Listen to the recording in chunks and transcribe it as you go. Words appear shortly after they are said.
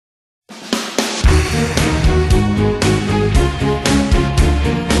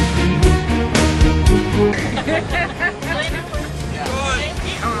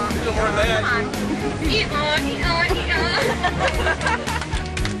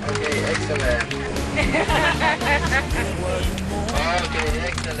excellent. Okay,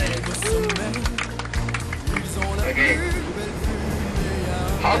 excellent. Okay.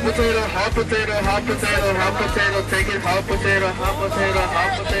 Hot potato, hot potato, hot potato, hot potato, take it, hot potato, hot potato,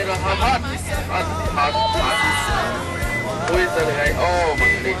 hot potato, hot, hot, hot, hot, hot. Who is that guy? Oh,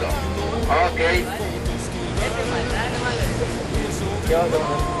 Manolito. Okay.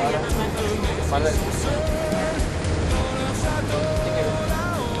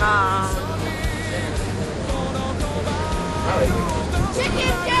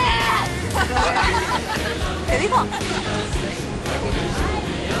 Chicken cat. ¿Qué dijo?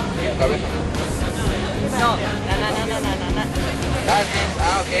 No, no.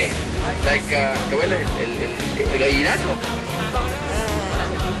 Okay. Like, ¿qué huele? El gallinazo.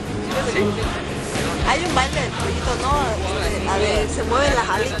 Sí. Hay un baile de pollito, ¿no? A ver, se mueven las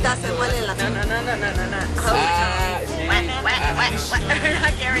alitas, se mueven las... No. Sí. I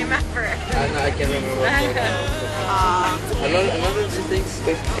can't remember. No, I can't remember. Another of these things.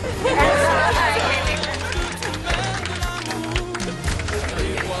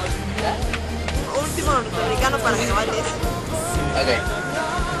 Último norteamericano para que bailes. Okay.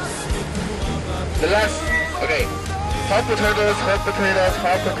 The last. Okay. Hot potatoes, hot potatoes,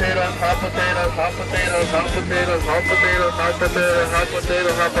 hot potatoes, hot potatoes, hot potatoes, hot potatoes, hot potatoes, hot potatoes, hot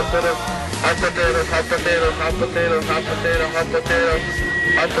potatoes, hot potatoes, hot potatoes, hot potatoes, hot potatoes, hot potatoes, hot potatoes,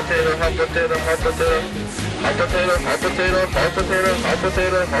 hot potatoes, hot potatoes, hot potatoes. Hot potatoes, hot potatoes, hot potatoes, hot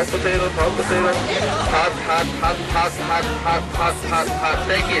potatoes, hot potatoes, hot potatoes, hot,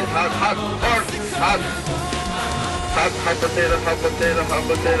 take it, hot, hot potato, hot potato, hot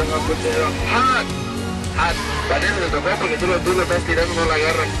potato, hot potato, hot, Vanessa te tocó porque tú lo estás tirando, no la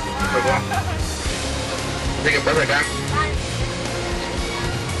agarras, tocó. Así que pasa acá.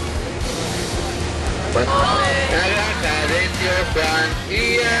 Bueno, la granja de tío Juan,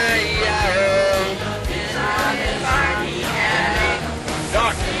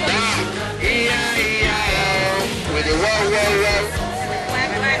 Doc, with the wow.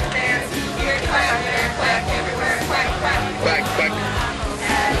 Quack there, quack everywhere, quack.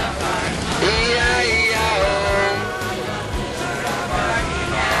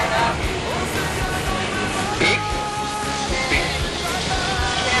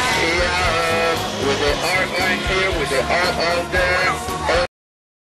 With the R here, with the R.